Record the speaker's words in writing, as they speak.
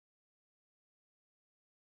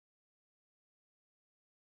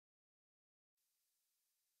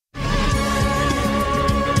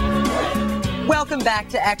Welcome back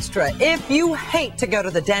to Extra. If you hate to go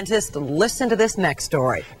to the dentist, listen to this next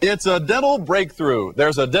story. It's a dental breakthrough.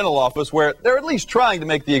 There's a dental office where they're at least trying to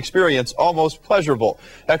make the experience almost pleasurable.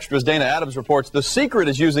 Extra's Dana Adams reports the secret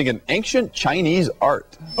is using an ancient Chinese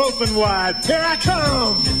art. Open wide, here I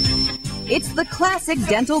come! It's the classic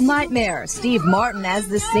dental nightmare. Steve Martin as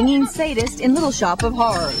the singing sadist in Little Shop of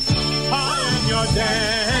Horrors. I am your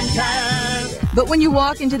dentist. But when you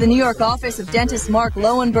walk into the New York office of dentists Marc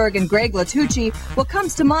Lowenberg and Greg Latucci, what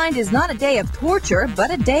comes to mind is not a day of torture, but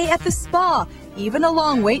a day at the spa. Even a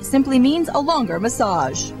long wait simply means a longer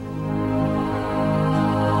massage.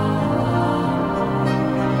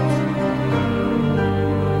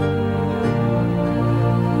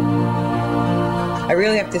 I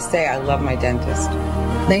really have to say I love my dentist.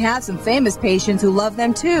 They have some famous patients who love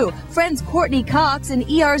them too. Friends Courtney Cox and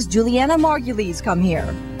ER's Juliana Margulies come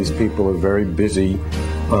here. These people are very busy,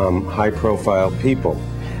 high-profile people,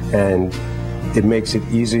 and it makes it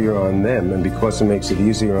easier on them, and because it makes it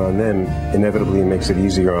easier on them, inevitably it makes it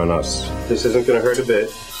easier on us. This isn't going to hurt a bit.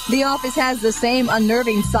 The office has the same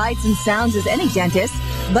unnerving sights and sounds as any dentist,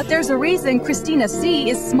 but there's a reason Christina C.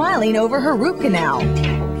 is smiling over her root canal.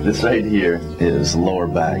 This right here is lower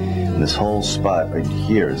back, and this whole spot right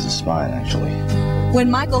here is the spine, actually. When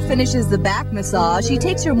Michael finishes the back massage, he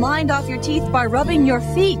takes your mind off your teeth by rubbing your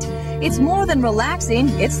feet. It's more than relaxing,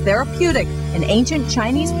 it's therapeutic, an ancient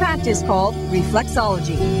Chinese practice called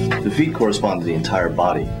reflexology. The feet correspond to the entire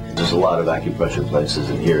body. There's a lot of acupressure places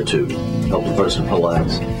in here to help the person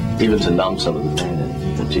relax, even to numb some of the pain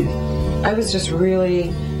in the teeth. I was just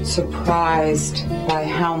really surprised by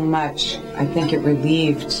how much I think it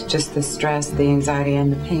relieved just the stress, the anxiety,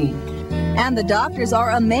 and the pain. And the doctors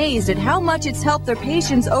are amazed at how much it's helped their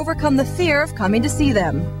patients overcome the fear of coming to see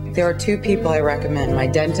them. There are two people I recommend, my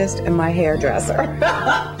dentist and my hairdresser.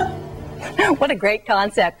 What a great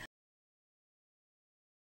concept.